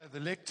The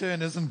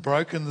lectern isn't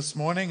broken this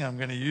morning. I'm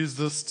going to use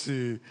this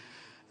to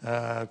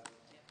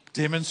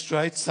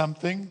demonstrate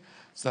something.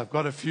 So I've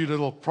got a few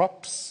little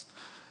props.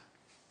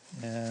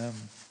 There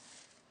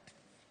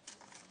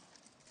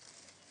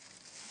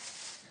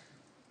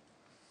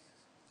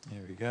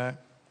we go.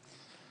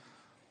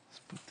 Let's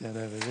put that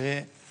over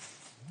there.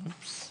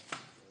 Oops.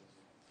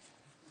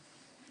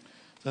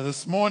 So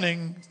this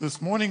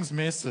morning's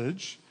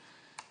message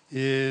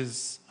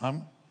is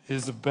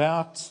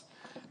about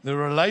the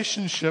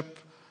relationship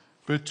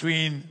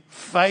between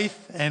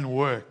faith and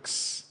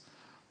works.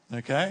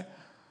 Okay?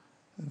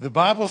 The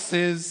Bible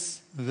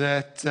says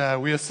that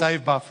we are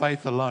saved by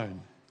faith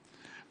alone.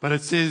 But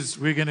it says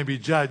we're going to be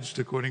judged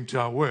according to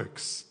our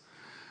works.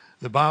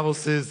 The Bible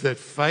says that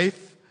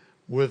faith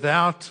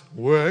without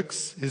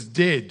works is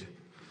dead.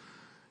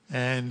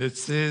 And it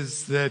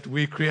says that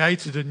we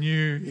created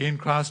anew in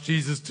Christ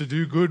Jesus to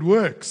do good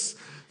works.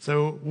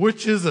 So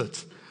which is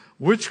it?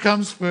 Which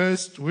comes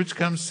first? Which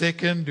comes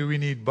second? Do we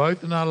need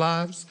both in our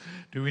lives?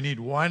 Do we need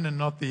one and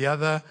not the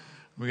other?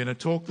 We're going to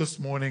talk this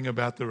morning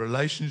about the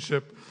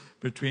relationship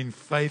between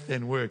faith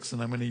and works.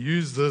 And I'm going to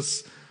use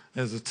this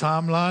as a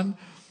timeline.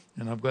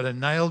 And I've got a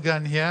nail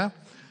gun here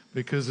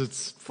because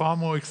it's far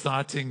more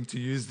exciting to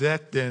use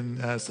that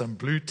than some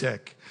blue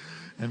tack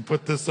and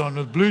put this on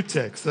with blue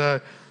tack.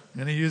 So I'm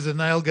going to use a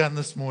nail gun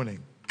this morning.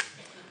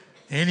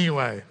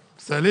 Anyway,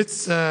 so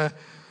let's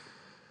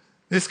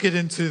get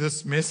into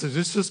this message.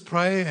 Let's just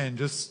pray and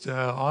just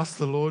ask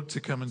the Lord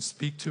to come and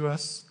speak to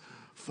us.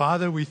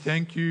 Father, we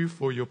thank you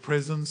for your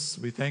presence.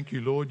 We thank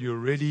you, Lord, you're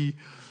already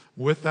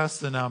with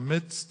us in our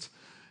midst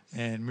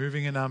and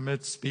moving in our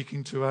midst,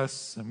 speaking to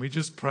us. And we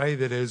just pray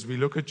that as we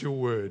look at your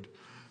word,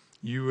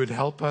 you would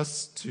help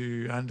us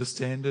to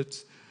understand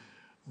it.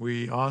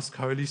 We ask,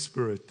 Holy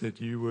Spirit,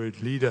 that you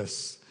would lead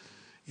us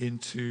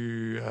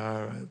into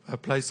a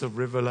place of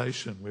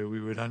revelation where we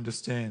would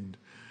understand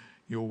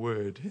your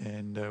word.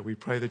 And we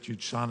pray that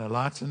you'd shine a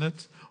light in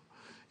it.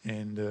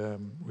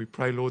 And we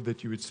pray, Lord,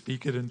 that you would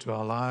speak it into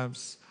our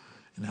lives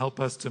and help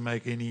us to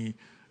make any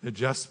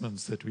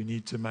adjustments that we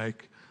need to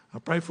make. I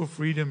pray for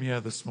freedom here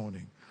this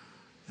morning.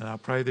 And I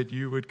pray that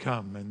you would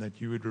come and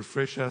that you would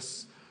refresh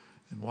us.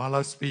 And while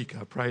I speak,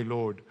 I pray,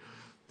 Lord,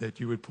 that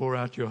you would pour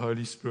out your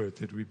Holy Spirit,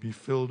 that we'd be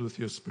filled with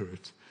your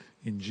Spirit.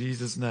 In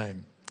Jesus'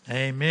 name,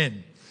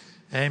 amen.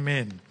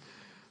 Amen.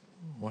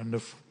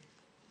 Wonderful.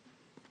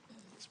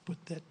 Let's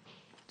put that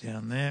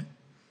down there.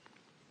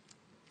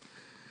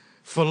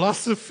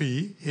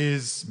 Philosophy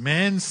is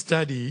man's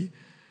study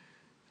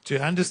to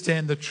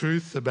understand the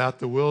truth about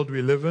the world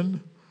we live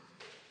in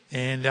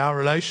and our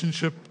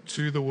relationship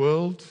to the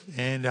world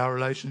and our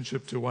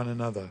relationship to one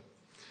another.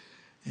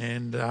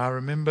 And I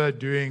remember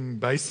doing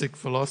basic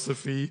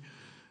philosophy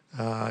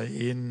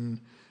in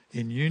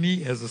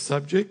uni as a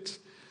subject.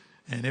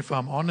 And if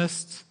I'm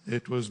honest,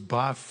 it was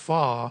by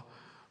far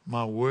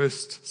my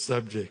worst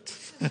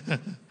subject.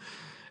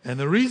 And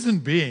the reason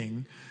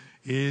being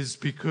is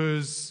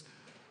because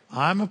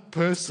I'm a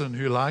person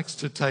who likes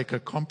to take a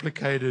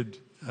complicated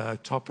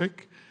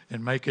topic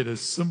and make it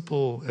as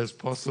simple as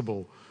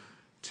possible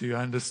to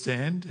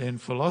understand. And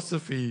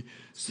philosophy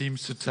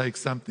seems to take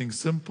something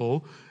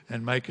simple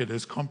and make it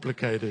as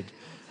complicated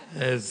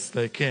as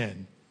they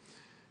can.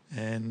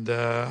 And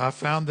I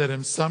found that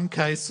in some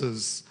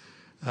cases,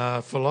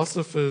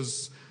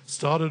 philosophers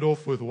started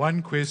off with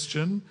one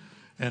question,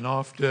 and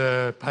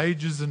after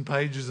pages and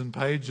pages and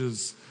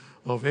pages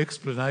of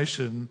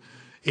explanation,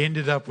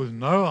 ended up with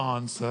no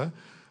answer,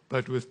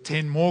 but with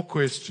 10 more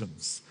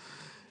questions.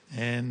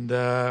 And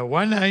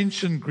one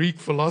ancient Greek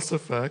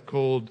philosopher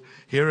called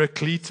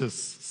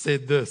Heraclitus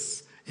said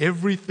this: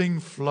 everything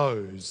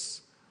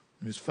flows.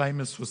 He was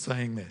famous for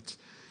saying that.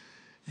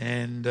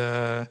 And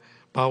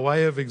by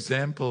way of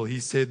example, he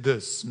said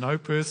this: no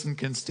person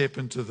can step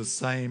into the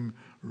same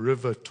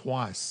river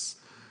twice,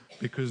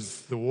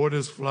 because the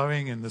water's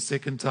flowing and the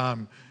second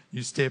time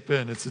you step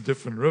in, it's a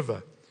different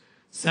river.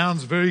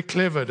 Sounds very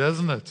clever,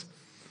 doesn't it?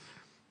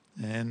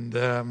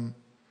 And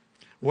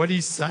what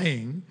he's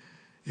saying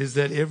is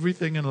that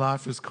everything in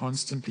life is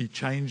constantly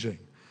changing.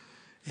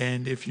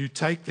 And if you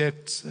take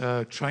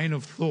that train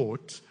of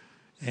thought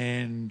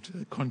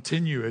and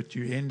continue it,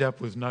 you end up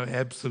with no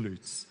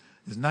absolutes.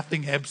 There's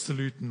nothing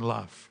absolute in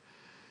life.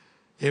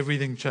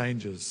 Everything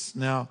changes.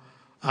 Now,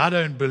 I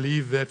don't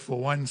believe that for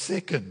 1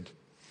 second.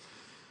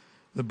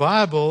 The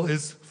Bible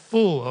is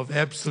full of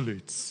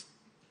absolutes.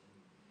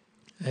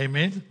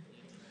 Amen?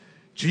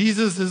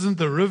 Jesus isn't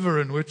the river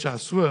in which I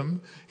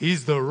swim.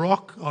 He's the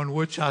rock on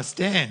which I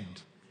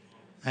stand.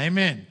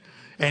 Amen.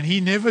 And he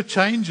never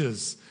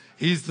changes.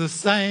 He's the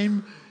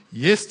same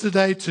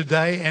yesterday,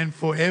 today, and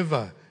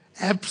forever.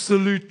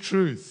 Absolute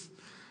truth.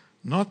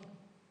 Not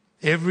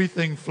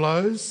everything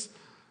flows.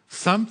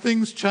 Some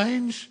things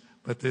change,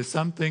 but there's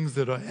some things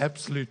that are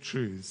absolute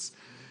truths.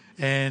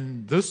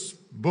 And this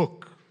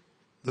book,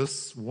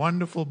 this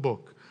wonderful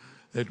book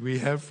that we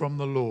have from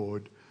the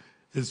Lord,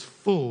 is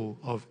full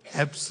of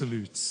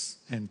absolutes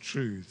and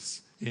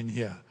truths in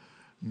here.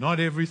 Not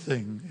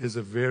everything is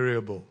a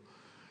variable.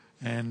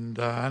 And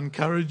I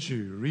encourage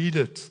you, read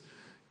it,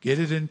 Get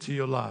it into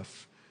your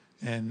life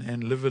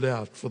and live it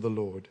out for the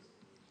Lord.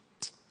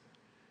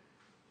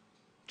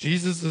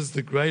 Jesus is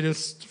the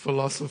greatest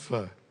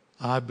philosopher,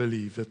 I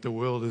believe, that the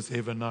world has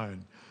ever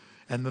known.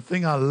 And the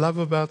thing I love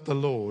about the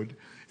Lord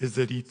is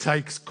that he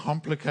takes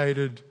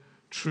complicated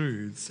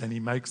truths and he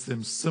makes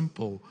them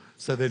simple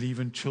so that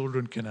even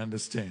children can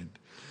understand.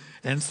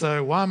 And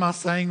so why am I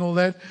saying all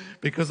that?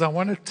 Because I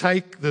want to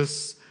take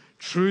this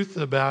truth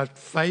about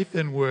faith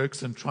and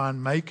works and try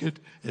and make it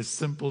as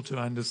simple to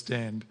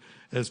understand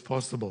as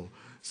possible.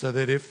 So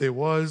that if there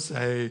was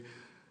a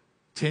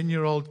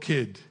 10-year-old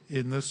kid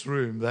in this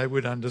room, they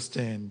would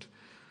understand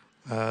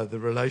the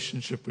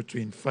relationship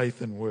between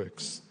faith and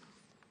works.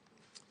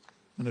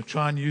 I'm going to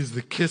try and use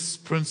the KISS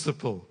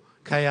principle.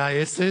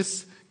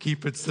 K-I-S-S,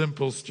 keep it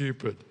simple,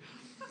 stupid.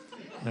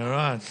 All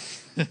right.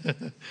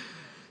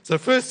 So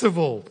first of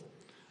all,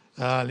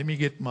 let me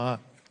get my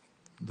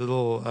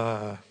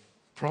little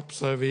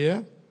props over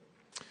here.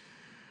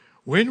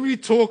 When we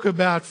talk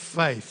about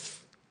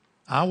faith,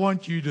 I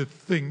want you to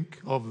think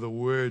of the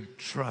word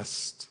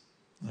trust.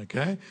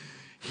 Okay?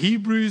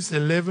 Hebrews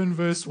 11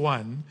 verse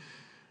 1,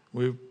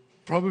 we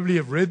probably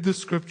have read the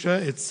scripture.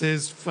 It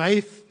says,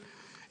 faith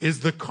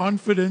is the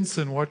confidence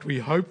in what we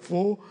hope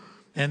for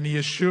and the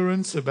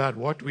assurance about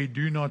what we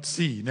do not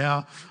see.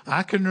 Now,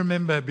 I can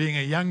remember being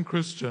a young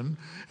Christian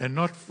and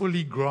not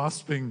fully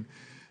grasping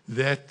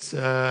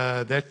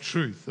that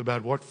truth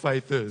about what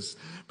faith is.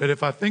 But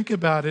if I think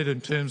about it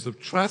in terms of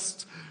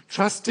trust,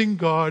 trusting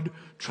God,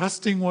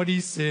 trusting what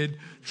he said,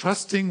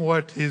 trusting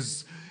what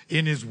is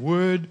in his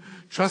word,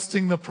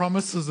 trusting the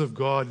promises of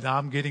God, now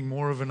I'm getting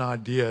more of an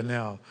idea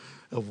now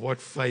of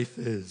what faith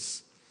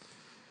is.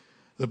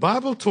 The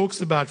Bible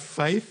talks about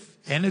faith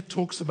and it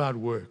talks about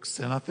works.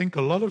 And I think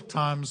a lot of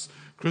times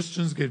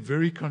Christians get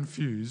very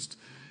confused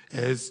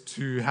as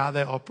to how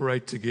they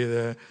operate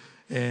together.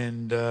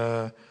 And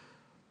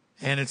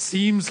it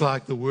seems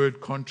like the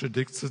word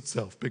contradicts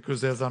itself.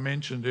 Because as I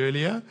mentioned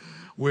earlier,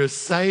 we're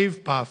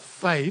saved by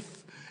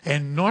faith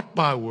and not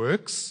by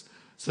works,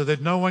 so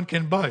that no one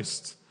can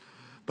boast.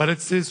 But it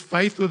says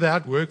faith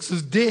without works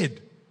is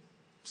dead.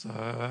 So,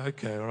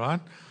 okay, all right.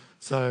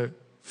 So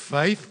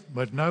faith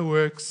but no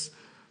works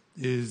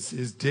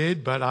is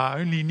dead, but I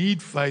only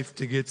need faith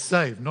to get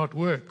saved, not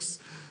works.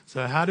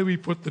 So how do we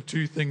put the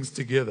two things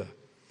together?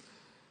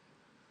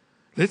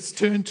 Let's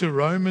turn to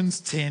Romans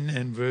 10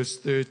 and verse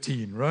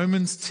 13.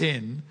 Romans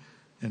 10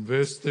 and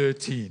verse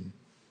 13.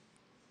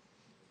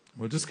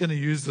 We're just going to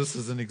use this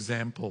as an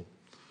example.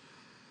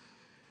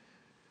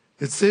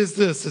 It says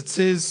this, it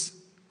says,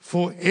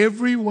 for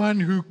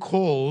everyone who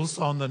calls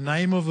on the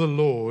name of the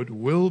Lord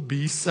will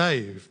be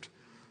saved.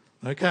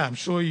 Okay, I'm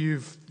sure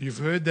you've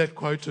heard that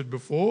quoted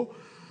before.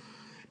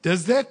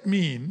 Does that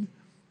mean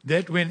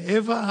that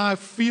whenever I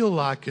feel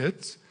like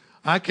it,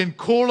 I can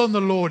call on the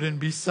Lord and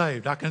be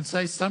saved? I can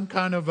say some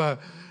kind of a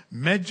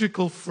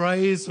magical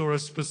phrase or a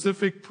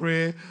specific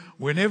prayer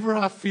whenever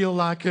I feel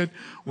like it,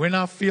 when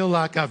I feel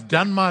like I've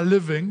done my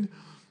living,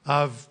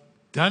 I've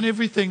done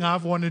everything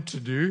I've wanted to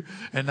do,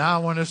 and now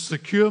I want to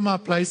secure my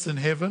place in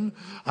heaven.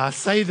 I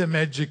say the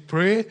magic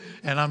prayer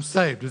and I'm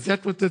saved. Is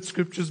that what that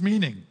scripture's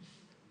meaning?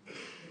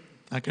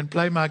 I can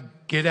play my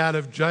get out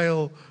of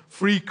jail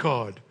free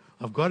card.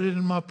 I've got it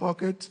in my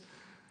pocket.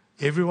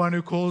 Everyone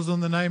who calls on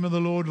the name of the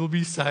Lord will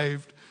be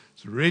saved.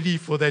 It's ready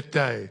for that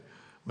day.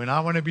 When I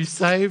want to be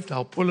saved,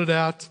 I'll pull it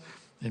out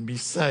and be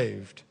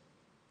saved.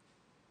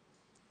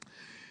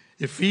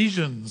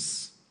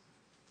 Ephesians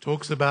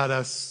talks about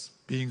us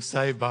being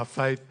saved by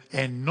faith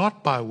and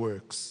not by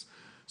works,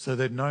 so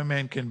that no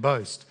man can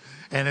boast.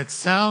 And it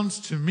sounds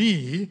to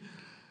me,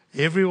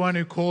 everyone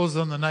who calls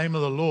on the name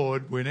of the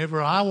Lord,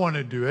 whenever I want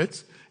to do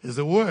it, is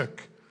a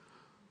work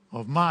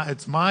of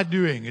it's my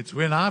doing. It's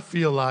when I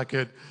feel like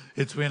it.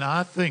 It's when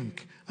I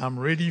think I'm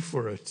ready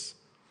for it.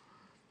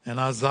 And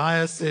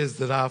Isaiah says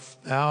that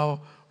our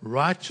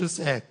righteous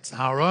acts,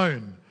 our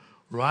own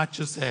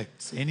righteous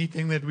acts,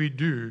 anything that we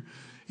do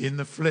in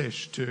the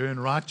flesh to earn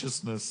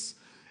righteousness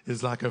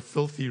is like a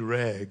filthy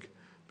rag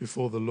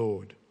before the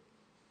Lord.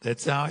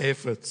 That's our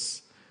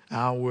efforts,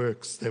 our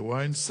works. They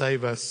won't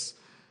save us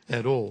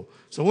at all.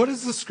 So what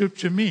does the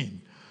scripture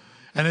mean?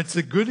 And it's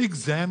a good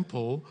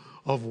example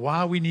of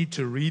why we need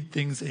to read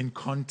things in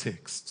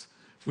context.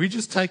 If we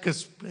just take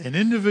an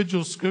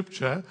individual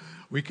scripture,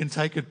 we can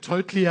take it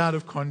totally out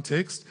of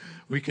context,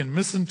 we can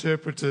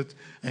misinterpret it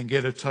and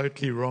get a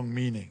totally wrong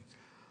meaning.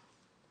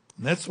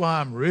 And that's why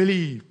I'm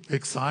really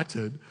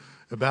excited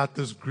about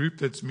this group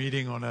that's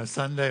meeting on a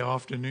Sunday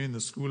afternoon, the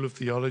School of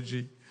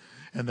Theology,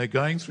 and they're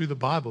going through the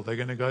Bible. They're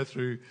going to go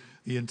through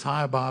the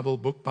entire Bible,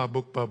 book by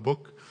book by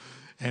book.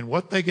 And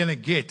what they're going to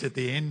get at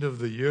the end of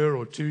the year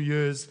or 2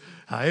 years,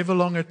 however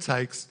long it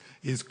takes,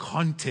 is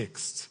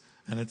context.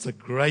 And it's a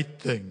great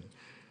thing.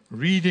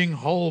 Reading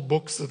whole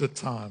books at a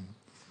time.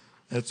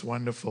 That's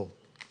wonderful.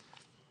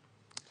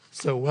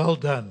 So well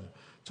done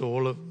to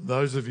all of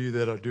those of you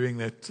that are doing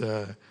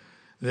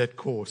that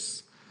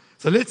course.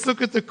 So let's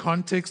look at the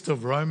context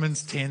of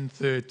Romans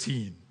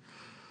 10:13.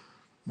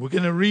 We're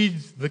going to read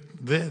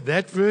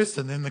that verse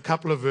and then the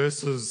couple of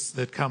verses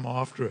that come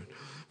after it.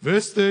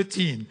 Verse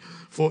 13,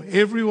 for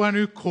everyone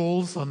who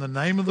calls on the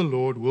name of the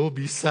Lord will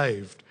be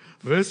saved.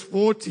 Verse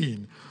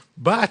 14,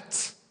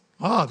 but,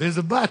 there's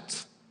a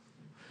but.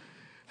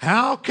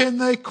 How can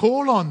they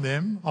call on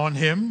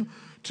him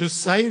to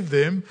save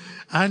them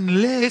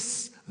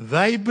unless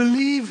they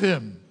believe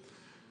him?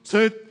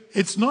 So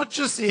it's not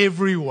just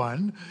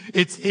everyone,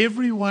 it's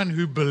everyone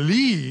who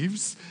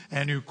believes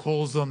and who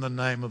calls on the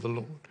name of the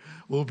Lord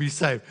will be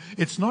saved.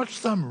 It's not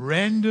some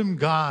random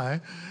guy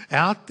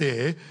out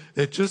there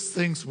that just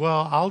thinks,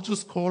 well, I'll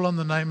just call on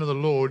the name of the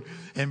Lord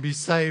and be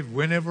saved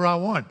whenever I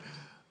want.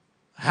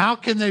 How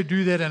can they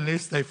do that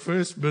unless they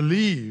first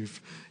believe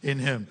in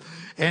him?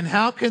 And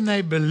how can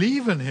they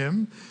believe in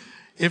him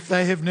if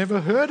they have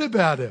never heard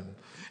about him?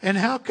 And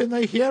how can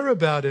they hear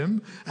about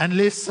him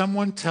unless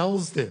someone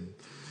tells them?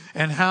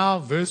 And how,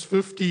 verse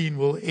 15,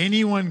 will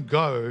anyone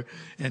go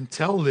and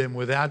tell them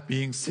without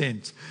being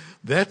sent?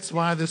 That's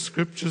why the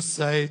scriptures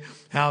say,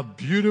 how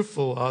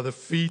beautiful are the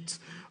feet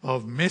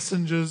of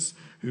messengers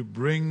who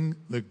bring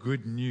the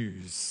good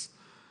news.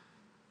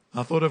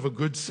 I thought of a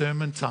good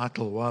sermon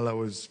title while I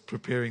was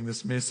preparing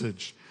this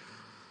message.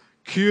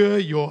 Cure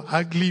your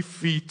ugly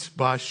feet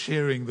by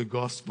sharing the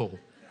gospel.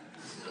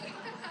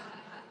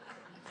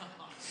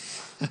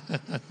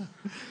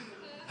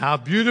 How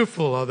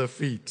beautiful are the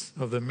feet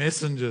of the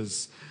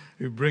messengers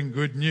who bring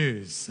good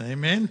news.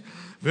 Amen.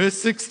 Verse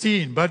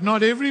 16, but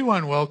not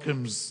everyone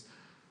welcomes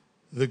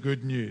the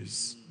good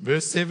news.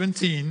 Verse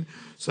 17,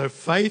 so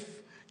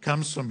faith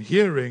comes from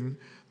hearing,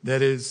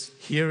 that is,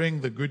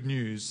 hearing the good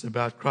news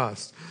about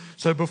Christ.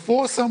 So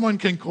before someone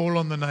can call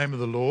on the name of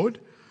the Lord,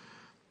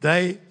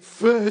 they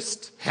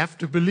first have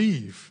to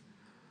believe.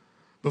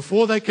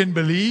 Before they can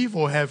believe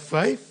or have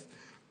faith,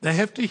 they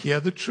have to hear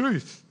the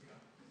truth.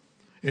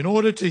 In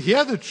order to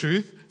hear the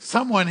truth,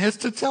 someone has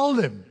to tell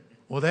them,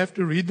 or they have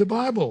to read the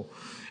Bible.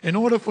 In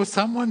order for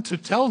someone to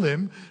tell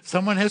them,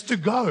 someone has to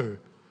go.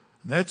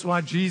 And that's why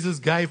Jesus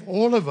gave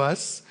all of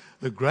us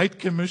the Great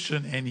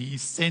Commission and he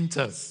sent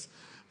us.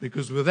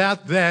 Because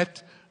without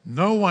that,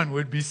 no one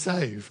would be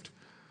saved.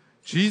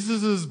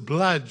 Jesus'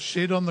 blood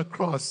shed on the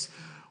cross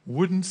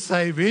wouldn't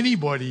save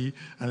anybody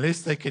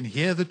unless they can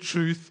hear the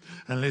truth,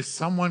 unless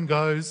someone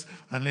goes,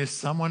 unless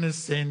someone is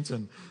sent,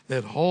 and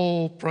that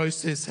whole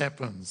process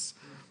happens.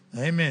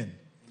 Amen.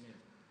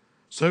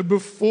 So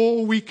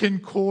before we can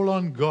call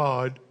on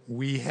God,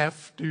 we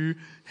have to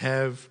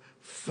have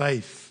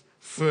faith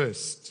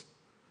first.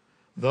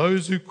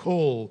 Those who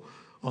call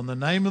on the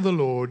name of the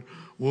Lord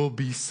will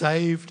be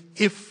saved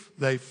if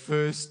they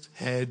first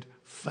had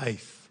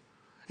faith.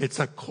 It's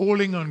a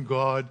calling on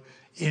God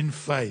in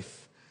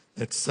faith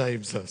that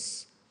saves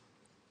us.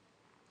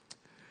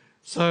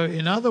 So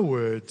in other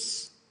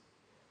words,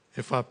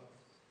 if I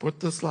put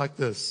this like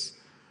this,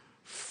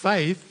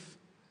 faith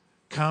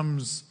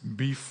comes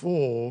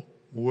before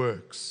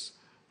works,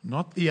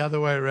 not the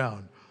other way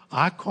around.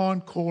 I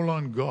can't call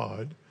on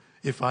God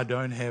if I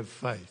don't have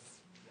faith,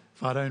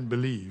 if I don't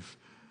believe.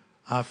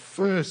 I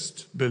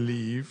first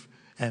believe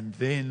and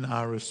then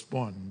I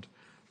respond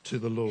to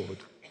the Lord.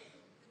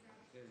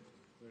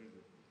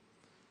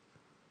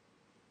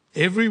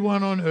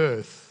 Everyone on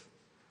earth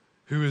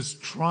who is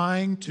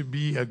trying to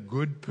be a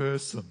good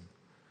person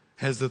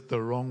has it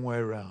the wrong way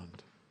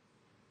around.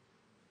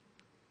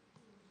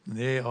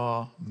 There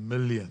are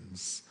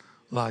millions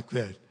like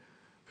that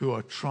who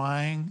are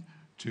trying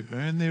to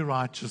earn their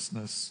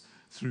righteousness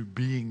through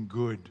being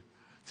good,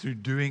 through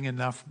doing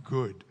enough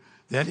good.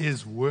 That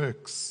is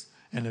works,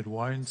 and it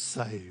won't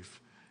save.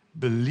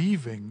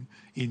 Believing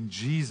in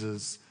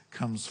Jesus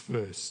comes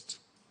first.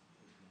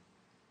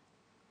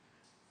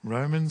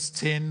 Romans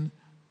 10,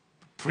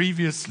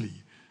 previously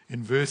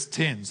in verse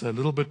 10, so a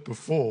little bit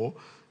before,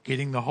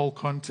 getting the whole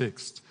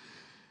context.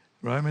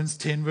 Romans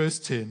 10 verse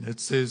 10, it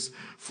says,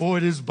 for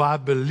it is by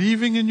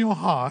believing in your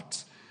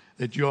heart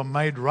that you are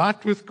made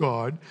right with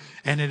God,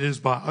 and it is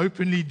by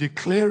openly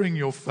declaring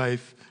your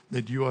faith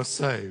that you are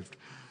saved.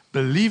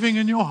 Believing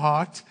in your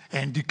heart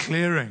and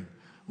declaring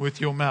with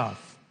your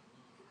mouth.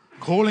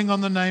 Calling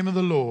on the name of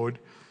the Lord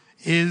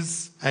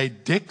is a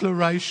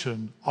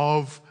declaration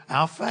of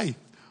our faith,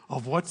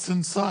 of what's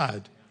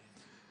inside.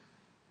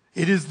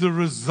 It is the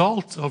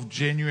result of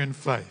genuine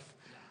faith.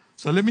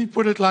 So let me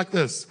put it like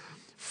this.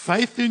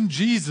 Faith in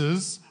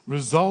Jesus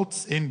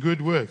results in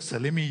good works. So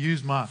let me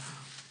use my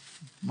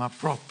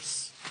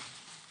props.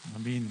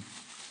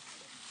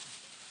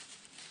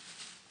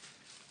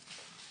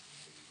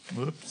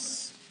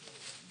 Whoops.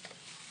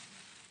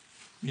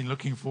 Been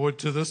looking forward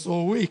to this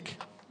all week.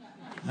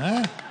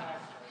 Huh?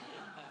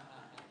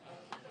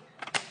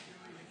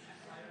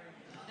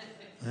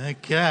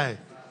 Okay.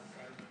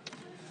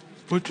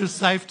 Put your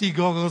safety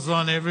goggles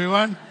on,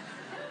 everyone.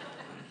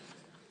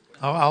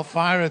 I'll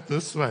fire it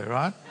this way,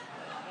 right?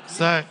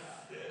 So,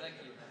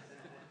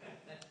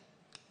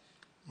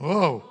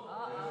 whoa.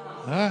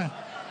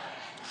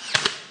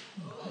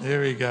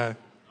 There we go.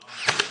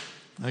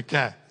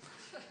 Okay.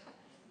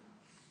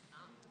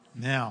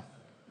 Now,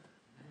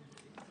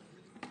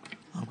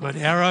 I've got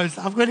arrows.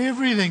 I've got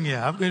everything here.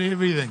 I've got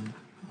everything.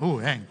 Oh,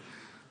 hang.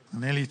 I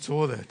nearly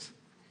tore that.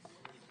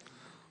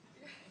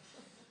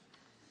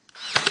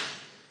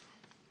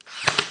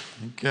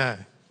 Okay.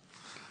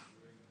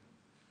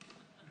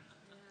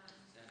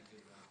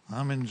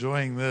 I'm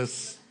enjoying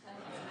this.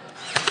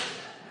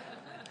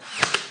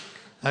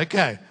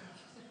 Okay.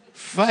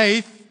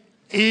 Faith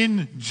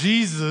in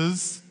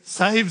Jesus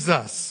saves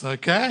us.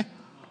 Okay?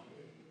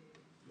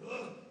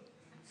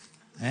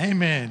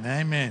 Amen.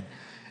 Amen.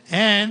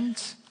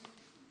 And,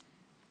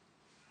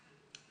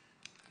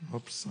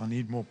 oops, I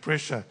need more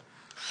pressure.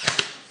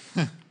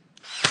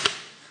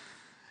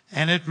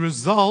 And it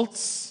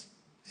results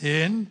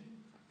in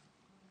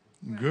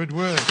good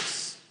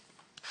works.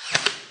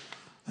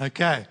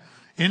 Okay.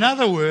 In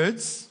other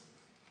words,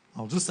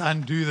 I'll just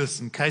undo this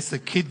in case a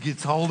kid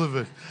gets hold of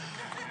it.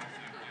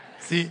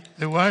 See,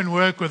 it won't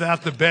work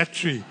without the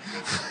battery.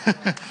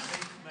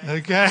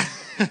 Okay?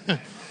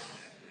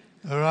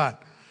 All right.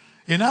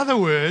 In other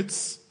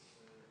words,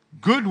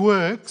 good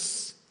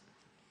works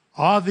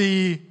are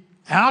the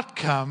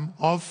outcome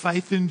of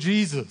faith in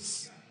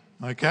Jesus.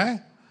 Okay?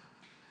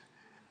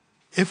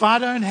 If I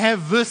don't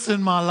have this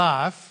in my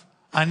life,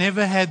 I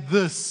never had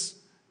this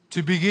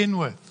to begin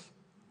with.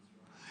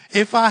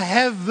 If I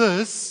have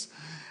this,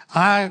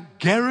 I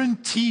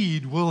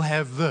guaranteed will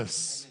have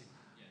this.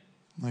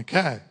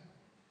 Okay.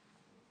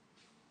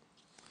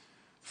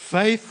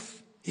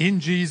 Faith in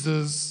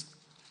Jesus,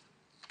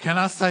 can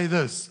I say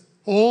this?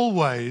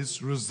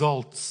 Always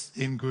results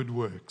in good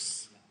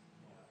works.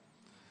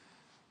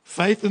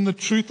 Faith in the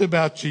truth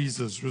about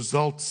Jesus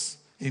results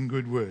in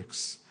good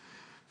works.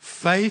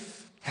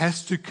 Faith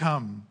has to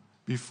come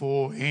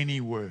before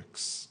any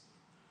works.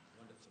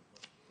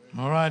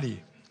 All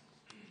righty.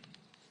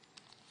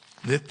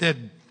 Let that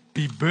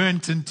be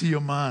burnt into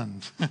your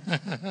mind.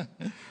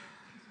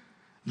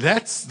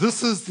 This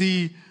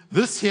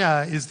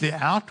here is the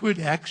outward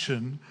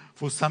action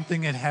for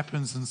something that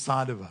happens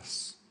inside of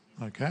us.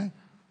 Okay?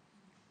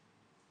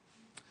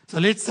 So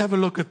let's have a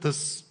look at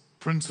this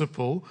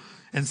principle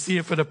and see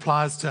if it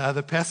applies to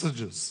other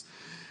passages.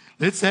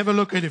 Let's have a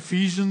look at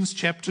Ephesians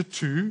chapter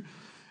 2,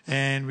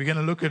 and we're going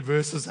to look at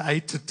verses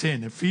 8 to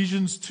 10.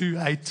 Ephesians 2,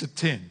 8 to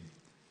 10.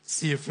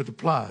 See if it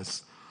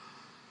applies.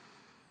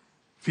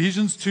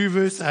 Ephesians 2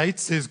 verse 8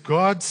 says,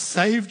 God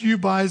saved you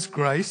by His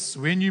grace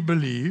when you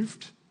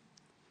believed,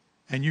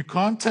 and you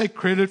can't take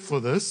credit for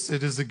this.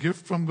 It is a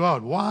gift from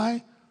God.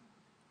 Why?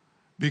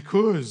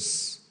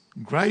 Because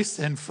grace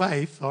and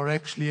faith are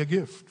actually a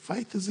gift.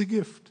 Faith is a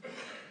gift.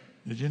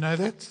 Did you know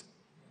that?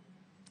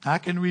 How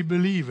can we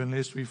believe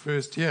unless we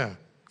first hear?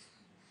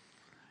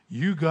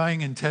 You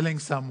going and telling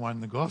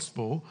someone the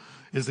gospel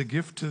is a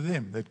gift to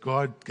them that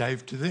God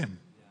gave to them.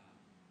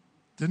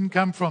 Didn't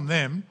come from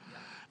them.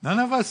 None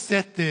of us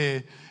sat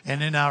there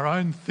and in our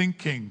own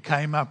thinking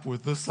came up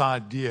with this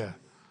idea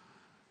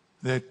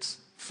that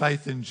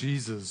faith in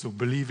Jesus or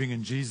believing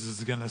in Jesus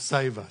is going to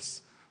save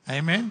us.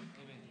 Amen?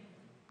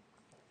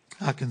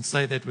 I can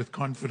say that with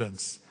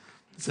confidence.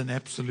 It's an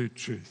absolute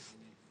truth.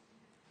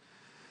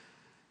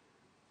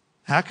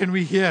 How can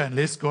we hear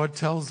unless God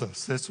tells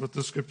us? That's what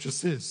the scripture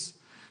says.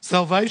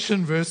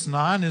 Salvation, verse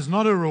 9, is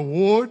not a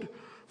reward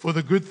for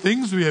the good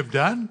things we have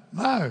done.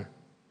 No.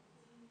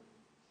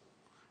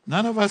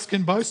 None of us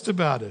can boast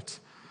about it,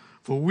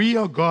 for we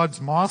are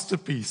God's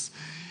masterpiece.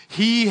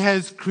 He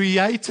has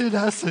created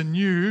us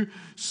anew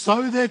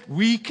so that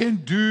we can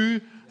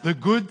do the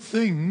good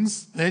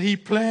things that He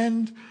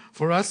planned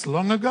for us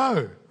long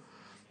ago.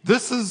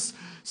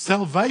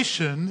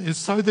 Salvation is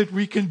so that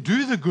we can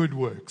do the good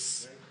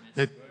works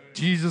that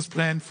Jesus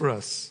planned for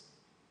us.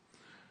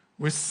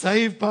 We're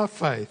saved by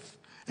faith,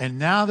 and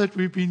now that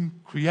we've been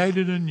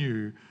created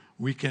anew,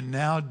 we can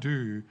now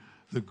do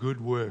the good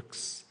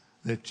works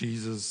that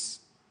Jesus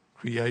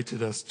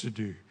created us to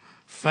do.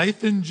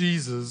 Faith in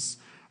Jesus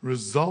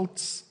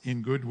results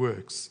in good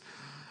works.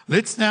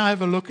 Let's now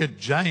have a look at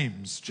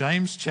James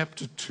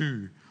chapter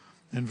 2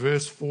 and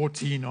verse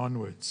 14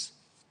 onwards.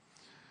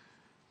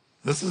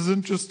 This is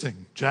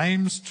interesting.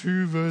 James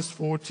 2 verse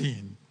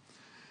 14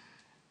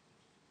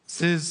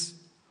 says,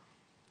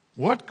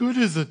 what good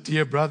is it,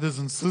 dear brothers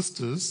and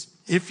sisters,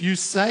 if you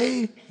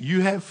say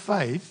you have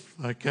faith,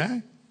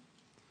 okay,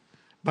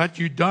 but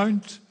you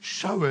don't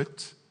show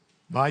it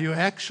by your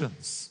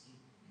actions?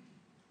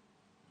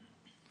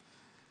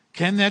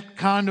 Can that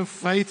kind of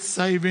faith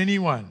save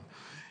anyone?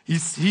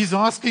 He's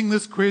asking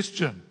this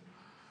question.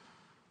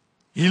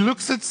 He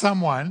looks at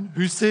someone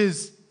who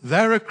says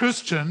they're a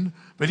Christian,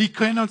 but he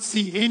cannot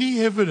see any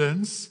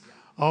evidence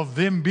of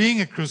them being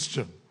a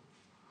Christian.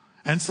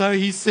 And so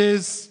he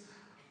says,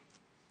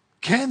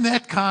 can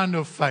that kind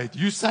of faith,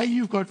 you say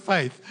you've got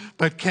faith,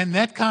 but can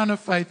that kind of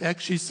faith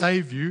actually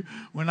save you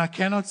when I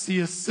cannot see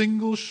a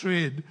single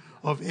shred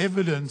of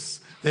evidence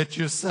that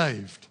you're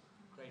saved?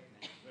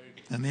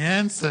 And the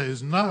answer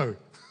is no.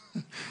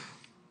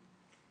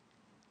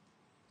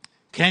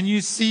 Can you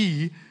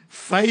see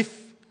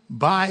faith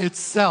by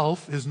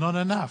itself is not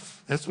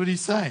enough? That's what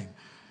he's saying.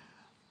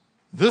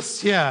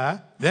 This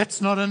here,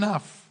 that's not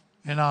enough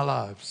in our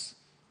lives.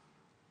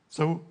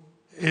 So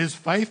Is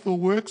faith or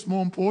works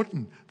more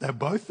important? They're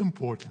both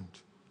important.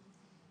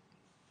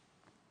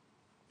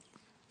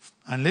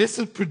 Unless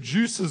it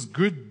produces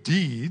good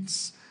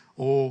deeds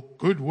or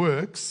good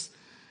works,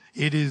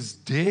 it is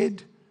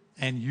dead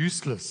and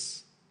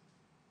useless.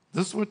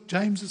 This is what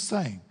James is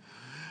saying.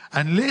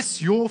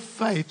 Unless your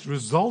faith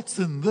results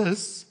in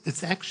this,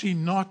 it's actually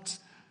not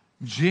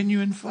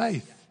genuine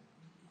faith.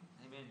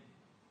 Amen.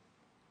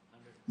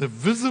 The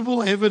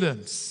visible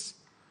evidence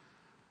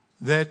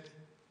that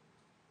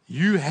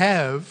you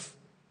have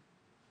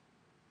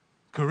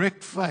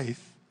correct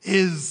faith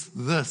is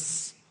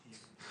this.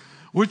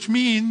 Which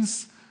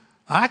means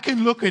I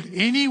can look at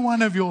any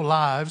one of your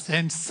lives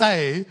and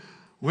say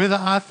whether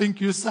I think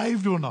you're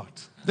saved or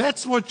not.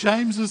 That's what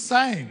James is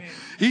saying.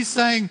 He's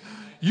saying,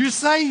 you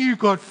say you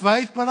got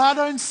faith, but I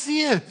don't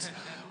see it.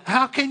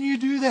 How can you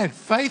do that?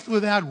 Faith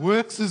without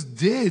works is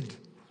dead.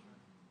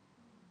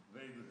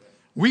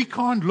 We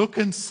can't look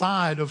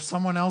inside of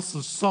someone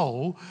else's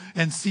soul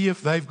and see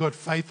if they've got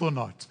faith or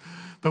not.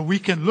 But we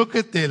can look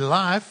at their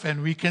life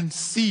and we can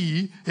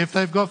see if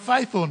they've got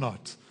faith or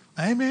not.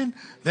 Amen?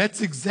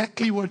 That's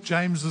exactly what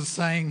James is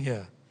saying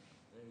here.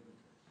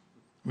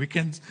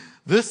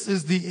 This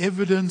is the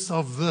evidence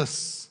of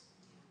this.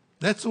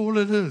 That's all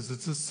it is.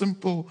 It's as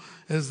simple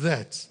as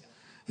that.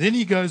 Then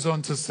he goes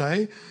on to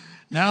say,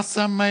 now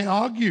some may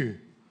argue.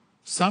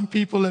 Some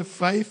people have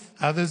faith,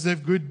 others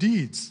have good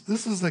deeds.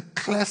 This is a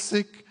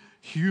classic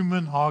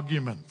human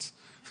argument.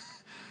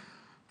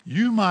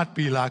 You might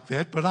be like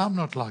that, but I'm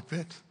not like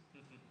that.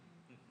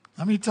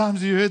 How many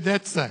times have you heard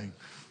that saying?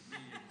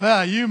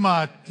 Well, you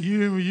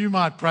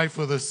might pray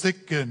for the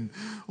sick and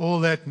all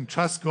that and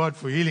trust God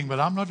for healing, but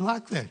I'm not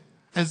like that.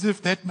 As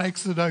if that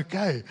makes it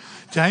okay.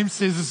 James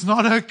says it's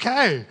not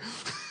okay.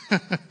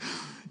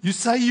 You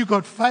say you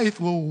got faith,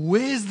 well,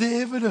 where's the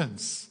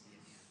evidence?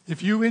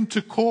 If you went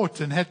to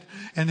court and had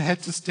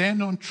to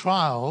stand on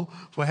trial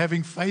for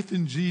having faith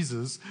in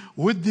Jesus,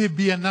 would there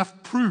be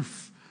enough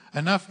proof,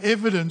 enough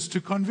evidence to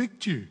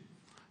convict you?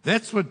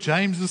 That's what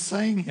James is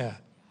saying here.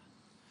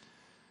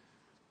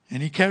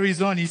 And he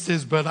carries on, he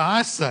says, but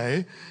I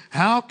say,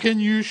 how can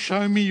you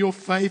show me your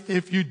faith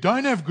if you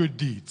don't have good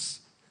deeds?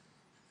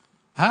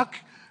 How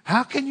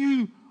can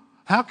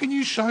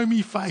you show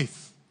me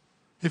faith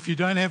if you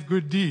don't have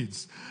good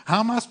deeds?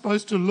 How am I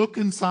supposed to look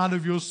inside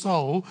of your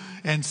soul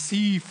and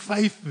see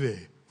faith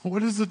there? What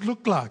does it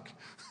look like?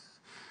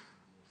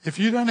 If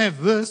you don't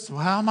have this,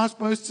 well, how am I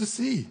supposed to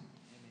see?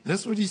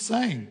 That's what he's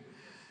saying.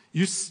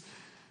 He's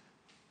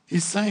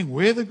saying,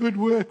 where are the good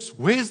works?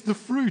 Where's the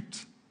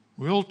fruit?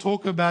 We all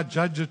talk about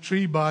judge a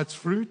tree by its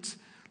fruit.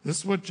 This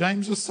is what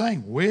James is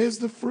saying. Where's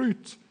the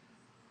fruit?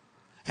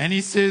 And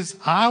he says,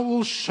 I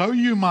will show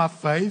you my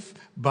faith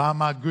by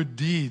my good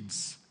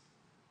deeds.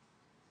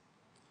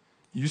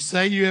 You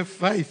say you have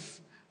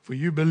faith, for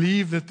you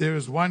believe that there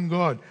is one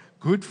God.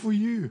 Good for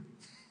you.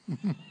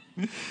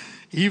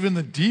 Even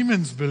the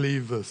demons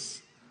believe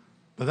this.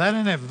 But they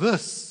don't have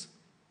this.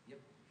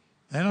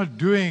 They're not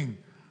doing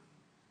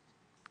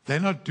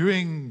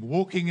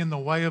walking in the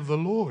way of the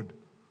Lord.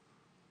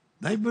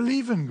 They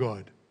believe in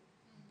God.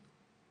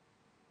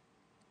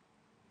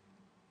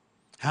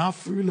 How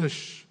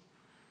foolish.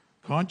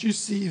 Can't you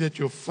see that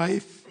your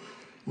faith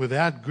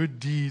without good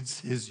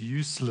deeds is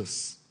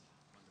useless?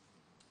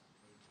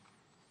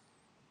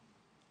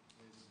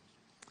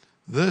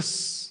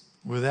 This,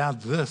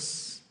 without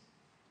this,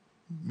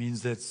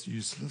 means that's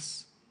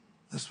useless.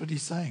 That's what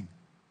he's saying.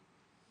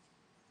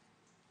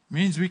 It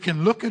means we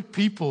can look at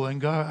people and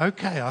go,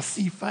 okay, I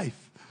see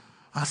faith.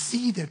 I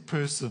see that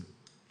person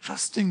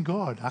trusting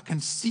God. I can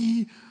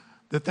see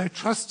that they're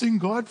trusting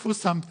God for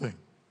something.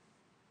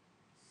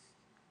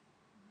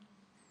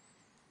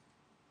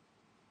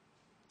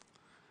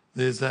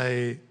 There's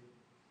a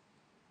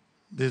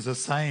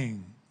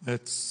saying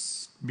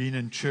that's been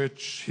in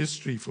church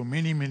history for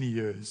many, many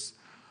years.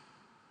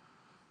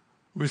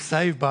 We're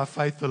saved by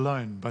faith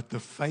alone, but the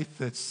faith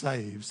that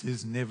saves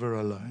is never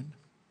alone.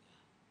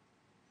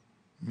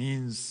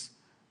 Means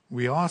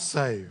we are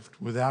saved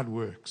without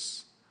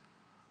works,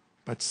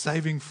 but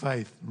saving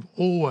faith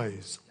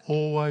always,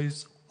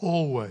 always,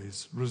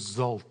 always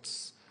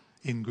results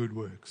in good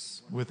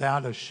works,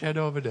 without a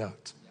shadow of a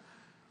doubt.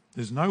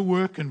 There's no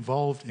work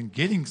involved in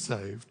getting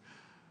saved,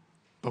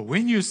 but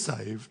when you're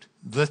saved,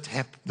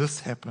 this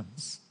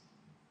happens.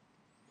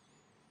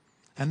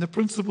 And the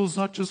principle is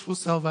not just for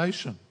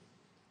salvation.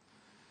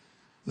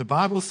 The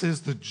Bible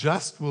says the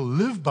just will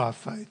live by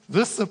faith.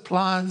 This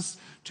applies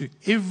to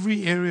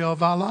every area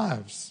of our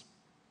lives.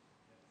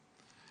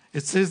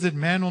 It says that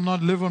man will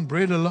not live on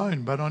bread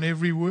alone, but on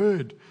every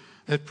word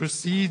that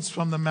proceeds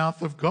from the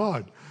mouth of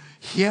God.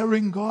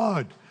 Hearing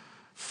God.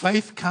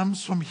 Faith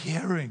comes from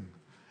hearing.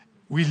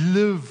 We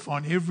live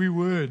on every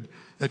word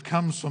that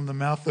comes from the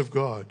mouth of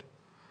God.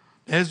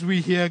 As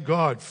we hear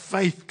God,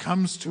 faith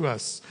comes to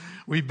us.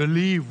 We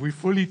believe, we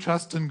fully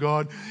trust in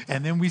God,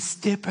 and then we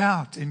step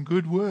out in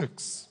good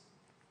works.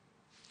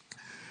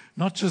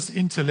 Not just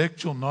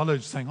intellectual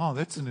knowledge saying, oh,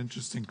 that's an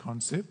interesting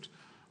concept.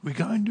 We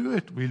go and do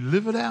it. We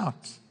live it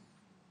out.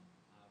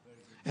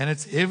 And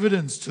it's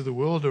evidence to the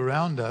world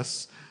around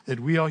us that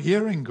we are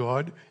hearing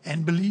God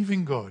and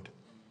believing God.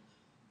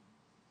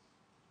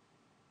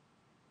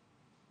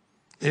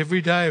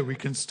 Every day we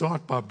can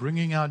start by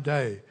bringing our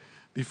day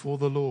before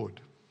the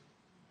Lord,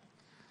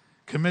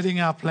 committing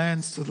our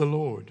plans to the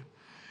Lord,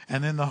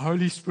 and then the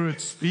Holy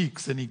Spirit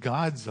speaks and He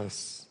guides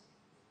us,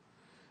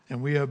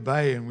 and we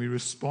obey and we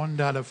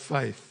respond out of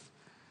faith,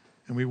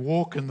 and we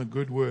walk in the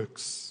good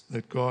works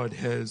that God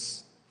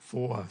has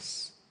for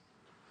us.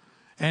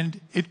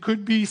 And it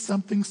could be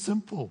something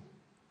simple.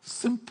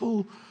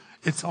 Simple.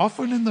 It's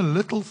often in the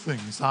little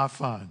things, I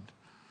find,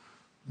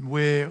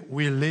 where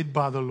we're led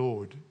by the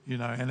Lord,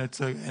 and it's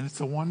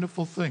a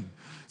wonderful thing.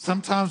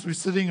 Sometimes we're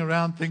sitting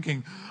around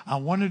thinking, I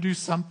want to do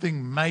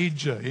something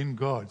major in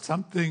God,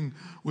 something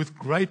with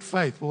great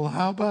faith. Well,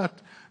 how about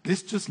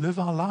let's just live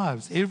our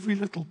lives, every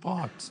little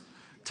part.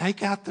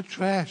 Take out the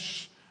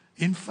trash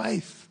in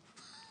faith.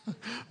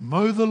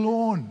 Mow the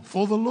lawn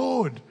for the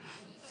Lord.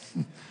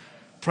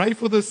 Pray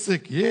for the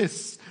sick,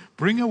 yes.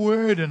 Bring a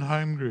word in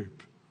home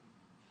group.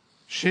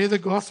 Share the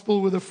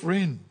gospel with a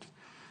friend.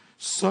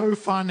 Sow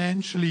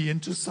financially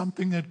into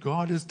something that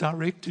God has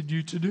directed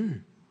you to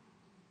do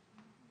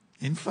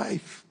in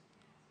faith.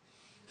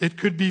 It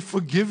could be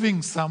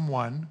forgiving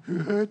someone who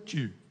hurt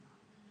you.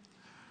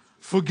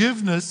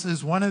 Forgiveness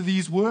is one of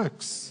these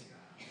works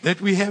that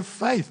we have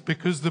faith,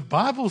 because the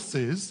Bible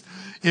says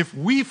if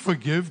we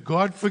forgive,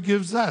 God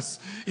forgives us.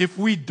 If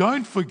we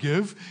don't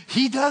forgive,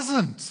 He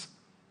doesn't.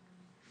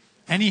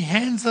 And He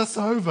hands us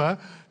over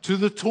to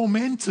the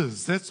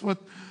tormentors. That's what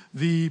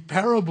the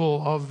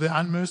parable of the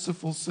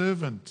unmerciful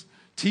servant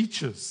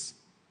teaches.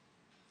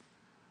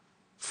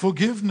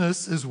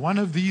 Forgiveness is one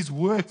of these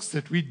works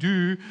that we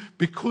do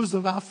because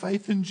of our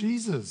faith in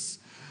Jesus.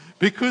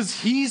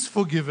 Because He's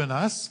forgiven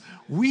us,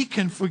 we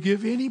can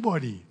forgive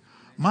anybody.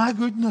 My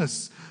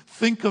goodness,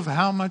 think of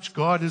how much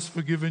God has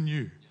forgiven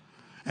you.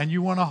 And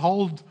you want to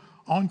hold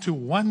on to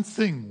one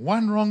thing,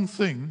 one wrong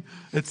thing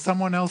that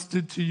someone else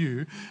did to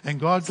you. And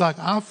God's like,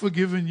 I've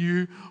forgiven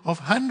you of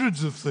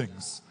hundreds of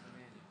things.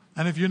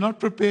 And if you're not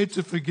prepared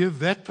to forgive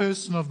that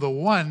person of the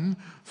one,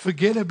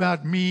 forget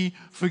about me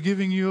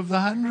forgiving you of the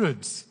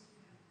hundreds.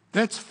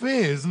 That's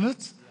fair, isn't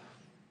it?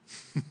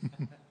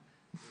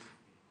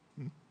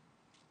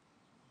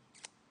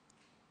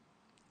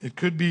 It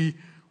could be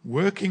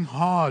working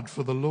hard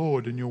for the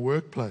Lord in your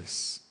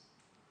workplace.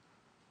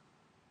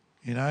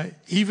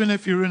 Even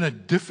if you're in a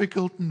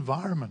difficult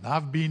environment.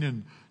 I've been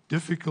in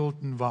difficult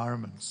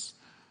environments.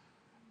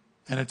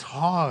 And it's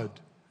hard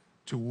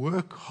to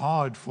work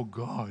hard for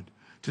God,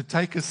 to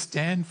take a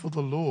stand for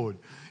the Lord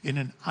in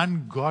an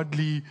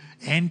ungodly,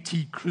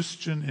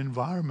 anti-Christian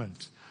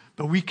environment.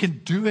 But we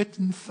can do it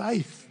in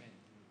faith.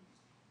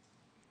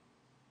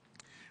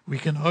 We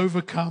can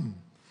overcome,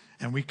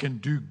 and we can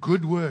do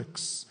good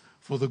works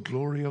for the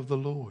glory of the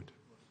Lord.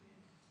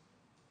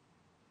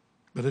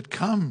 But it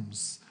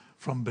comes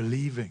from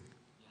believing.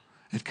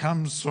 It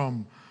comes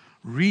from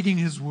reading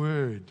His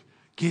Word,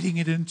 getting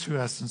it into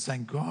us and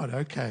saying, God,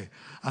 okay,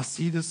 I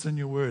see this in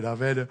your Word. I've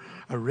had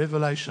a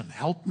revelation.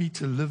 Help me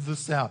to live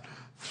this out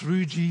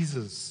through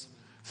Jesus,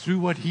 through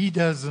what He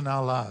does in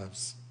our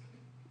lives.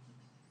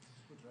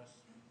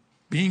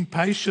 Being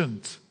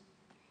patient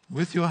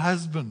with your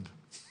husband.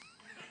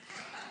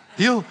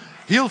 He'll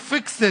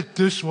fix that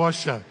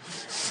dishwasher.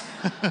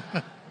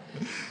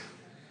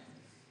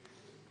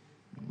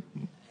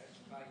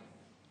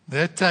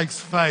 That takes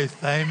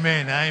faith.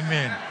 Amen.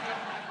 Amen.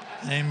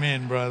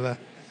 Amen, brother.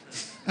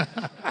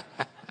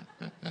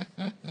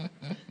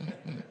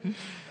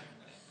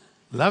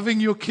 Loving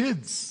your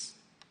kids.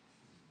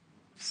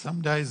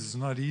 Some days it's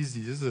not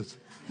easy, is it?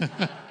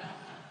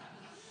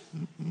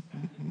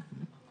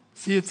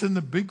 See, it's in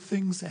the big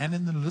things and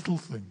in the little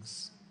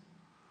things.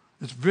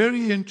 It's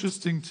very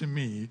interesting to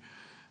me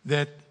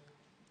that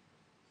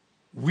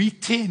we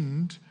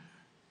tend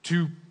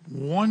to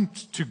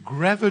want to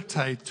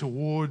gravitate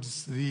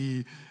towards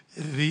the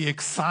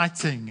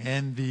exciting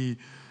and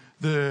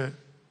the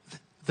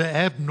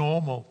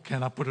abnormal,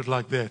 can I put it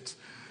like that?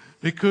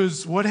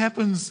 Because what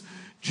happens,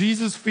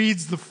 Jesus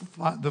feeds the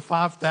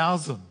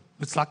 5,000.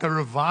 It's like a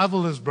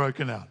revival has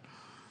broken out.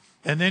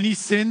 And then He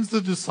sends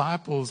the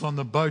disciples on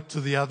the boat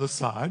to the other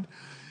side.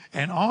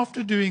 And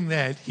after doing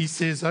that, He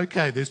says,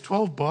 okay, there's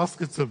 12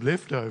 baskets of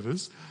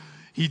leftovers.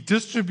 He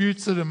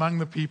distributes it among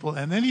the people.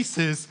 And then He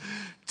says,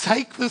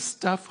 take this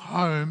stuff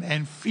home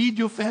and feed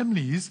your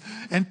families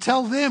and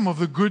tell them of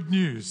the good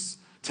news.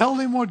 Tell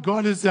them what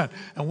God has done.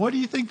 And what do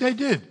you think they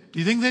did? Do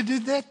you think they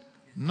did that?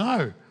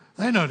 No,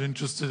 they're not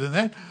interested in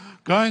that.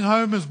 Going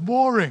home is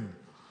boring.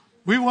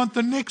 We want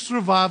the next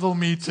revival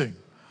meeting.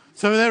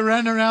 So they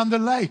ran around the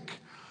lake.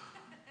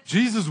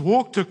 Jesus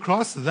walked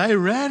across, they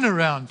ran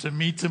around to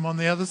meet Him on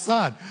the other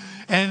side.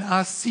 And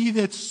I see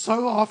that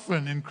so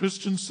often in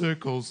Christian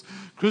circles,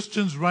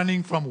 Christians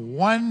running from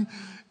one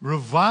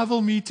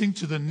revival meeting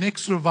to the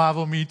next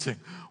revival meeting,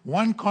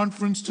 one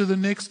conference to the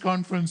next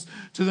conference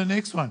to the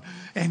next one.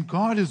 And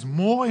God is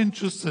more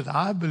interested,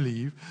 I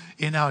believe,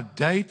 in our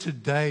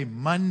day-to-day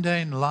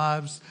mundane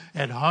lives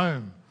at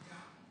home.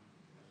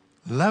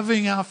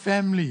 loving our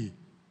family,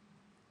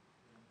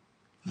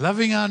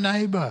 loving our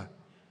neighbor,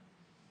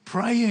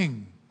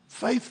 praying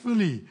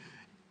faithfully,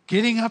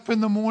 getting up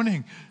in the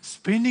morning,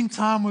 spending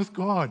time with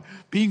God,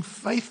 being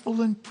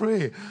faithful in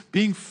prayer,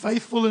 being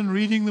faithful in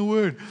reading the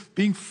Word,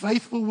 being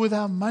faithful with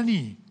our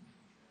money,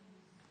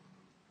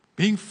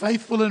 being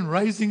faithful in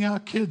raising our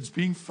kids,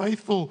 being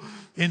faithful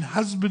in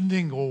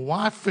husbanding or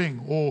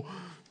wifing or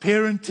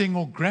parenting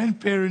or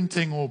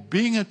grandparenting or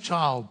being a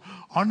child,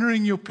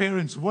 honoring your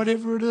parents,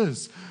 whatever it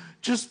is,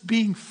 just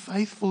being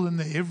faithful in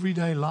the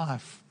everyday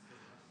life.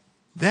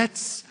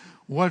 That's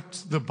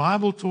what the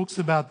Bible talks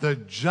about. The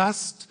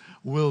just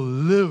will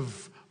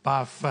live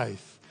by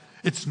faith.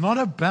 It's not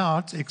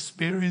about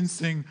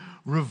experiencing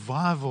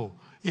revival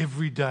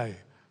every day.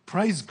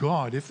 Praise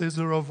God. If there's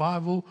a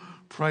revival,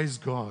 praise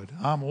God.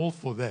 I'm all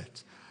for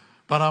that.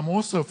 But I'm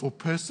also for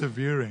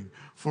persevering,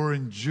 for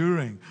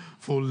enduring,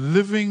 for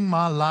living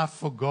my life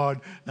for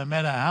God, no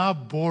matter how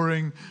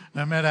boring,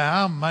 no matter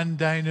how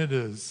mundane it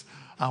is.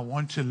 I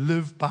want to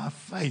live by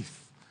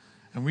faith.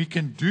 And we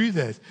can do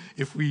that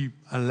if we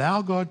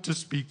allow God to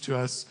speak to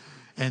us,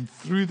 and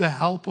through the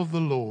help of the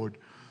Lord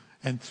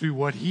and through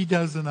what He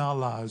does in our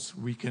lives,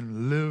 we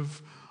can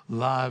live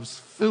lives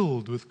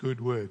filled with good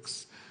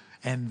works.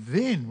 And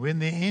then when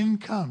the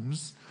end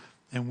comes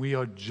and we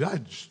are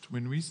judged,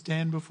 when we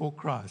stand before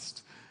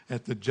Christ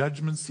at the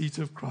judgment seat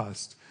of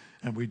Christ,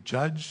 and we're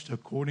judged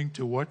according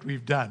to what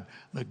we've done,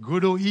 the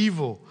good or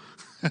evil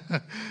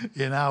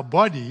in our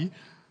body,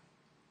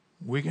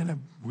 we're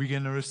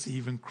gonna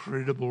receive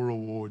incredible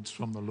rewards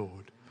from the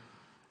Lord.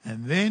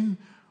 And then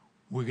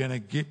we're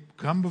going to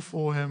come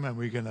before Him, and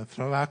we're going to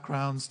throw our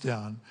crowns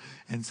down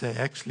and say,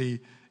 actually,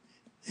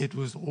 it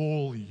was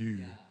all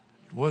you.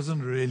 It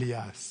wasn't really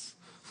us.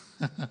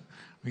 We're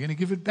going to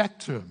give it back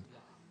to Him.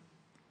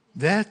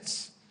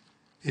 That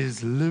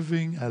is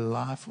living a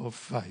life of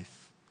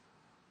faith.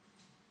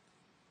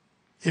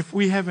 If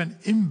we have an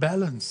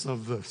imbalance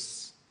of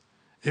this,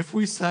 if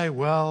we say,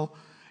 well,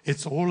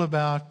 it's all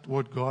about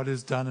what God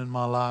has done in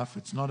my life,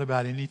 it's not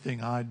about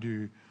anything I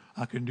do,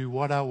 I can do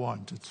what I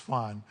want, it's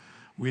fine.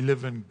 We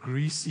live in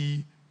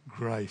greasy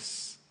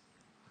grace.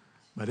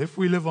 But if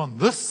we live on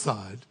this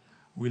side,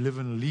 we live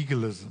in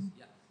legalism.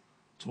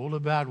 It's all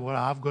about what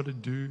I've got to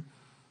do,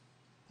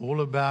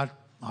 all about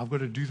I've got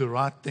to do the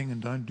right thing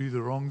and don't do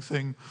the wrong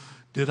thing.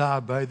 Did I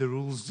obey the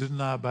rules? Didn't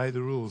I obey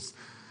the rules?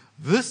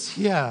 This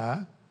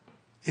here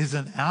is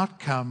an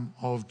outcome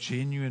of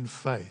genuine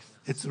faith.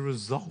 It's a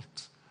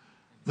result.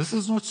 This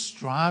is not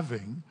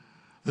striving.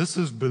 This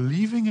is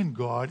believing in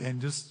God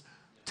and just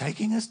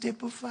taking a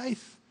step of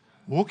faith.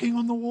 Walking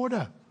on the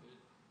water.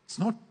 It's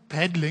not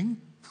paddling.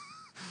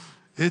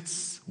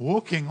 It's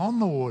walking on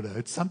the water.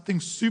 It's something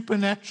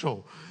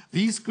supernatural.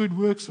 These good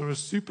works are a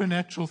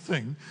supernatural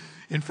thing.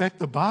 In fact,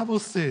 the Bible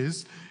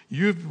says,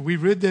 we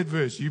read that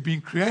verse, you've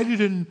been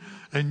created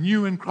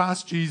anew in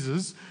Christ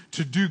Jesus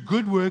to do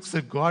good works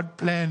that God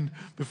planned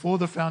before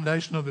the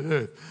foundation of the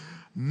earth.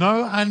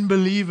 No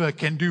unbeliever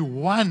can do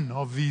one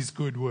of these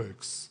good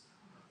works.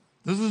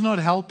 This is not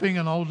helping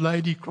an old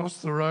lady cross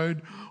the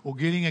road or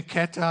getting a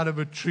cat out of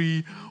a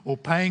tree or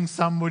paying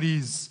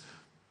somebody's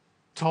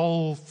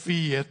toll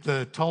fee at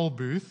the toll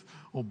booth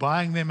or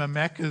buying them a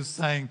Macca's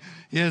saying,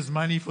 here's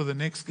money for the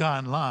next guy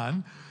in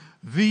line.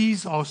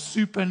 These are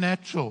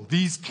supernatural.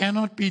 These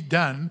cannot be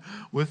done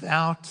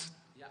without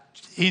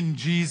in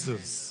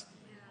Jesus.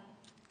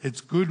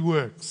 It's good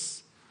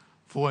works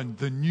for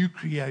the new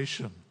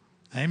creation.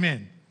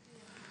 Amen.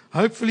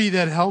 Hopefully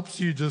that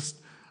helps you just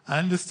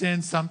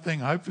understand something.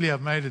 Hopefully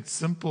I've made it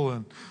simple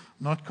and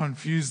not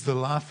confused the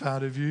life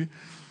out of you.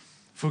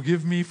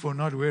 Forgive me for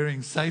not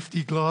wearing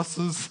safety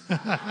glasses.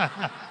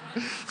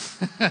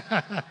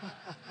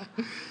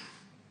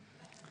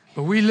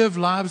 But we live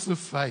lives of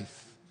faith.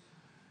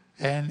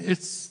 And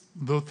it's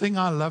the thing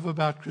I love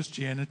about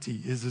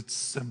Christianity is it's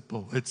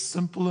simple. It's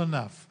simple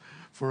enough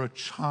for a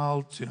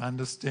child to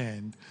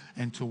understand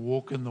and to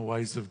walk in the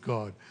ways of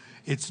God.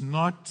 It's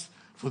not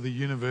for the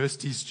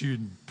university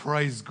student.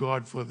 Praise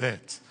God for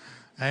that.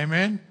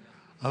 Amen?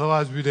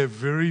 Otherwise, we'd have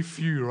very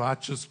few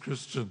righteous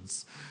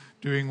Christians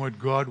doing what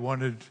God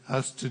wanted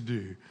us to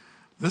do.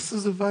 This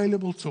is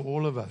available to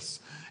all of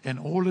us. And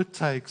all it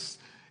takes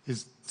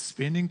is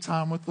spending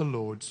time with the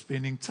Lord,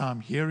 spending time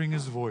hearing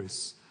His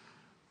voice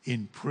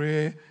in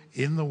prayer,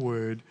 in the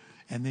Word,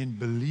 and then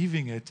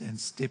believing it and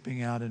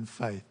stepping out in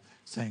faith,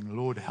 saying,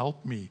 Lord,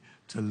 help me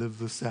to live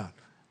this out.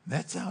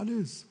 That's how it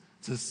is.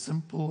 It's as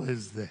simple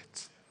as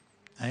that.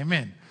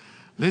 Amen.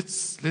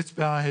 Let's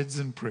bow our heads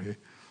in prayer.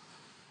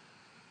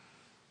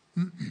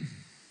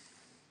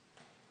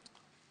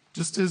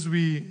 Just as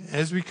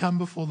we come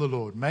before the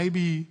Lord,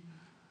 maybe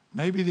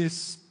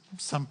there's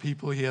some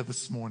people here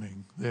this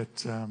morning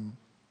that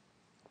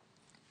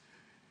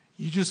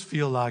you just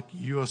feel like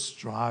you are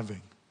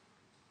striving.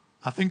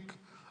 I think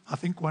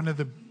one of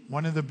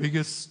the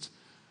biggest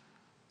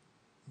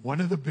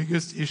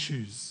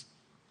issues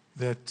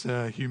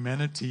that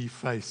humanity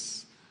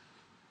face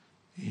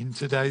in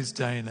today's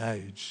day and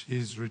age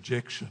is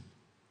rejection.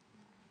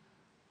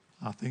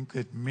 I think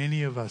that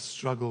many of us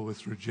struggle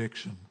with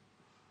rejection.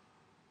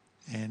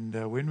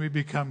 And when we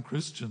become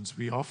Christians,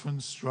 we often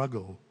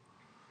struggle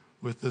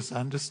with this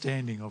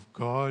understanding of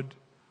God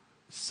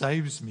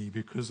saves me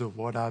because of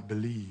what I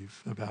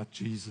believe about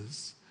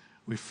Jesus.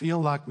 We feel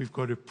like we've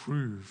got to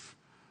prove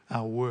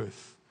our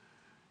worth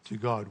to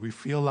God. We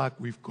feel like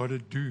we've got to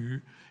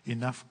do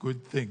enough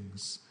good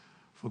things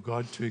for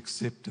God to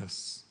accept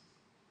us.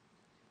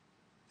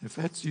 If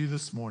that's you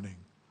this morning,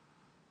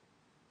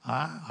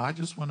 I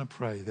just want to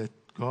pray that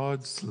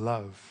God's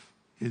love,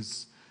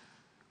 His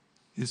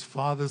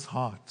Father's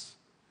heart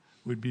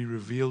would be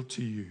revealed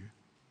to you.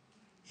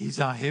 He's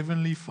our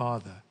Heavenly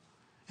Father,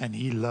 and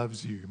He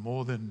loves you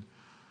more than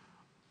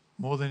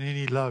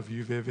any love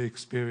you've ever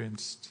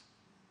experienced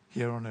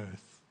here on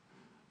earth,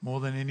 more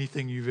than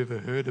anything you've ever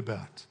heard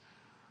about.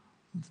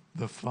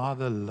 The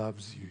Father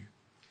loves you.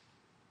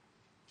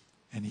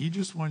 And He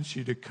just wants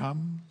you to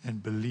come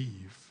and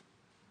believe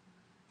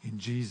in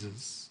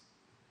Jesus,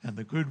 and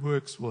the good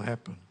works will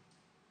happen.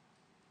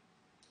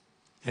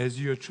 As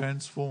you are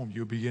transformed,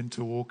 you'll begin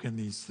to walk in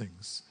these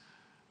things.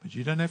 But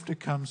you don't have to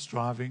come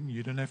striving.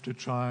 You don't have to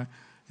try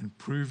and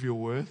prove your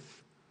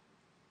worth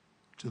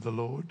to the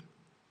Lord.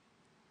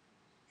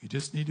 You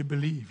just need to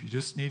believe. You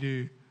just need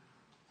to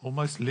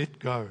almost let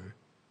go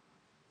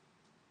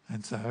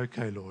and say,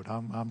 okay, Lord,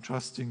 I'm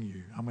trusting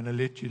you. I'm going to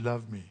let you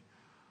love me.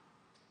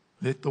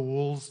 Let the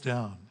walls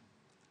down.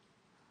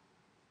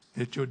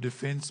 Let your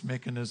defense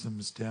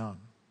mechanisms down.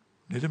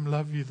 Let Him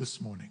love you this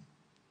morning.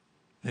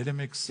 Let Him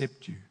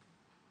accept you.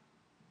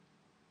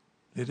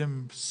 Let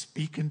Him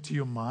speak into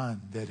your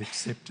mind that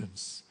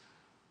acceptance.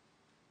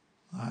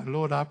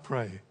 Lord, I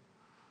pray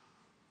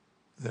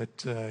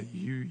that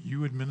you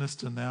would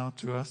minister now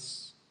to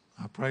us.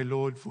 I pray,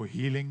 Lord, for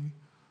healing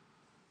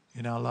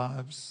in our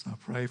lives. I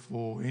pray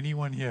for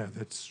anyone here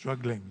that's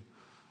struggling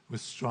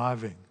with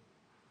striving.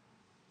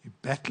 You're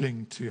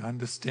battling to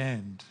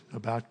understand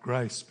about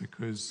grace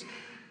because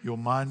your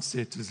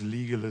mindset is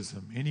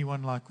legalism.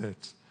 Anyone like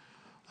that?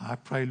 I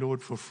pray,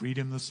 Lord, for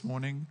freedom this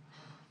morning.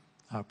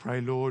 I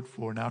pray, Lord,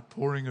 for an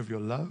outpouring of your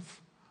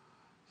love.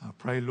 I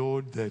pray,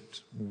 Lord,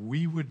 that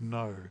we would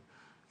know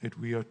that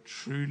we are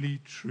truly,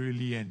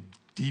 truly and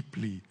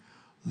deeply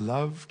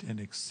loved and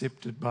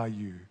accepted by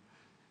you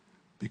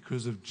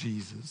because of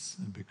Jesus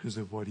and because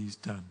of what He's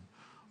done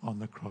on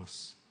the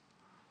cross.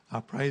 I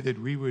pray that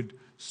we would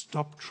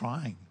stop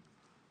trying,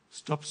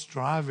 stop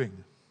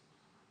striving,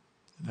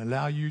 and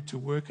allow you to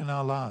work in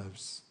our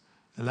lives,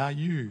 allow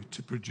you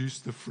to produce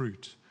the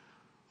fruit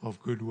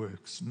of good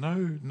works.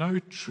 No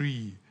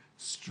tree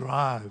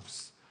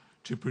strives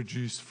to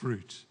produce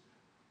fruit.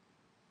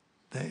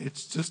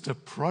 It's just a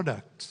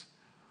product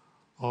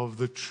of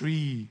the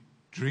tree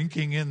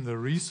drinking in the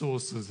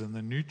resources and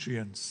the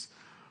nutrients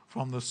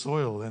from the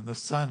soil and the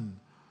sun,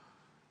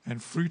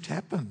 and fruit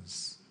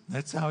happens.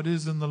 That's how it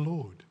is in the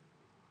Lord.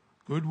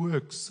 Good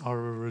works are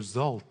a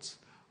result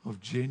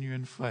of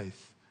genuine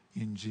faith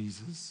in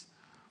Jesus.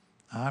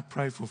 I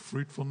pray for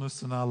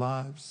fruitfulness in our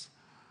lives.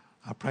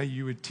 I pray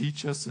you would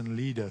teach us and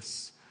lead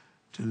us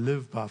to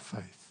live by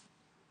faith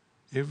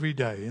every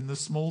day in the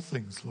small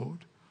things,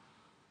 Lord.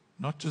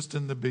 Not just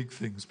in the big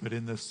things, but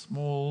in the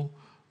small,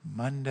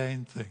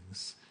 mundane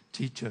things.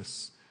 Teach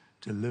us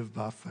to live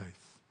by faith.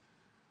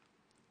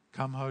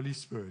 Come, Holy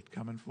Spirit,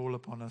 come and fall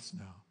upon us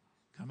now.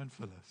 Come and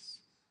fill us.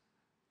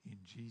 In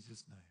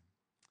Jesus' name.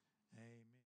 Amen.